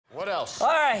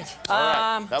right.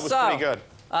 That was pretty good.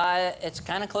 It's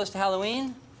kind of close to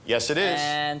Halloween. Yes, it is.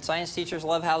 And science teachers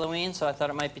love Halloween, so I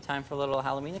thought it might be time for a little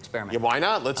Halloween experiment. Yeah, why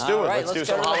not? Let's do it. Right, let's do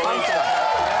some go to the Halloween pumpkin. stuff.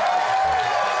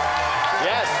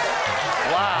 Yes.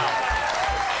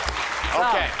 Wow.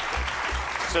 Okay.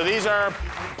 So these are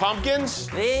pumpkins?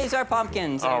 These are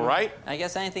pumpkins. All right. I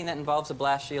guess anything that involves a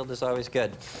blast shield is always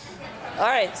good. All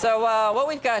right, so what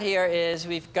we've got here is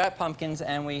we've got pumpkins,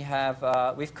 and we've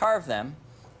carved them.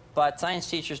 But science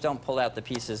teachers don't pull out the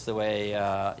pieces the way,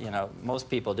 most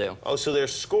people do. Oh, so they're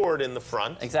scored in the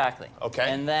front. Exactly. Okay.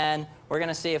 And then we're going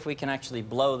to see if we can actually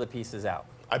blow the pieces out.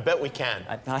 I bet we can.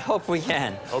 I hope we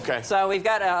can. Okay. So we've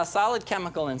got a solid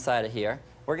chemical inside of here.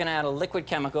 We're going to add a liquid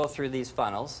chemical through these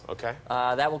funnels. Okay.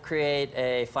 That will create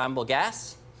a flammable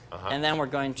gas. And then we're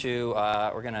going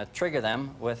to trigger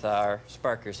them with our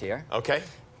sparkers here. Okay.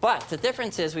 But the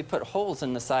difference is we put holes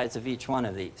in the sides of each one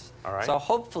of these. All right. So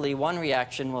hopefully one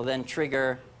reaction will then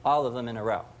trigger all of them in a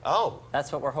row. Oh.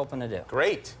 That's what we're hoping to do.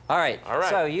 Great. All right. All right.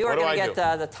 So you are going to get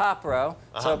the top row.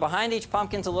 So Uh-huh. behind each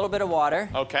pumpkin's a little bit of water.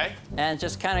 Okay. And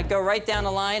just kind of go right down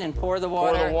the line and pour the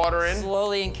water. Pour the water in.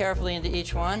 Slowly and carefully into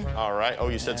each one. All right. Oh,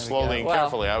 you said There we slowly go. and Well,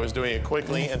 carefully. I was doing it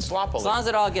quickly and sloppily. As long as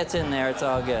it all gets in there, it's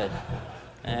all good.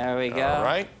 There we go. All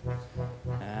right.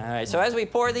 All right. So as we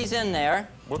pour these in there.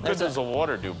 What good does the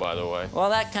water do, by the way? Well,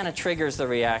 that kind of triggers the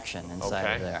reaction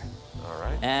inside of there. All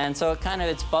right. And so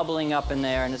it's bubbling up in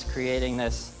there, and it's creating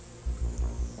this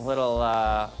little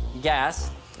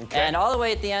gas. Okay. And all the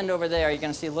way at the end over there, you're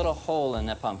going to see a little hole in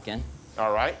the pumpkin.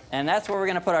 All right. And that's where we're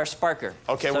going to put our sparker.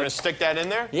 Okay, So, we're going to stick that in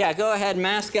there? Yeah, go ahead,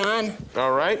 mask on.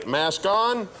 All right, mask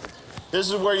on. This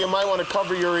is where you might want to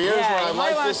cover your ears when I you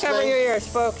might light want this to cover thing. your ears,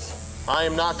 folks. I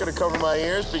am not going to cover my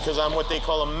ears because I'm what they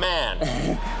call a man.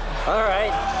 All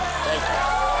right. Thank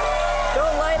you.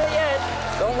 Don't light it yet.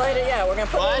 Don't light it yet. We're going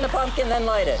to put it in the pumpkin, then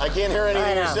light it. I can't hear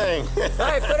anything you're saying. All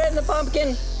right, put it in the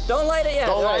pumpkin. Don't light it yet.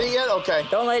 Don't light it yet? Okay.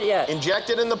 Don't light it yet. Inject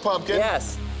it in the pumpkin.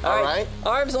 Yes. All right.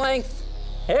 Arm's length.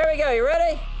 Here we go. You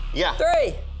ready? Yeah.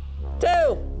 3, 2,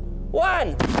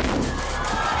 1.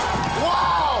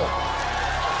 Wow!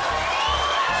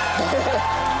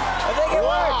 I think it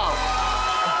worked.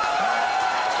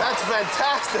 That's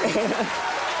fantastic.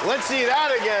 Let's see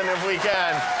that again if we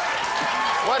can.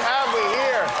 What have we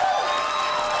here?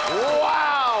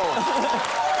 Wow!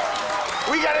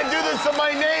 We got to do this to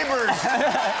my neighbors.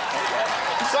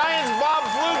 Science Bob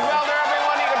Flugfelder,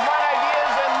 everyone. You can find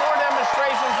ideas and more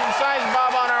demonstrations from Science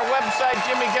Bob on our website,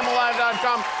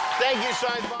 jimmykimmel.com. Thank you,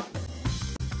 Science Bob.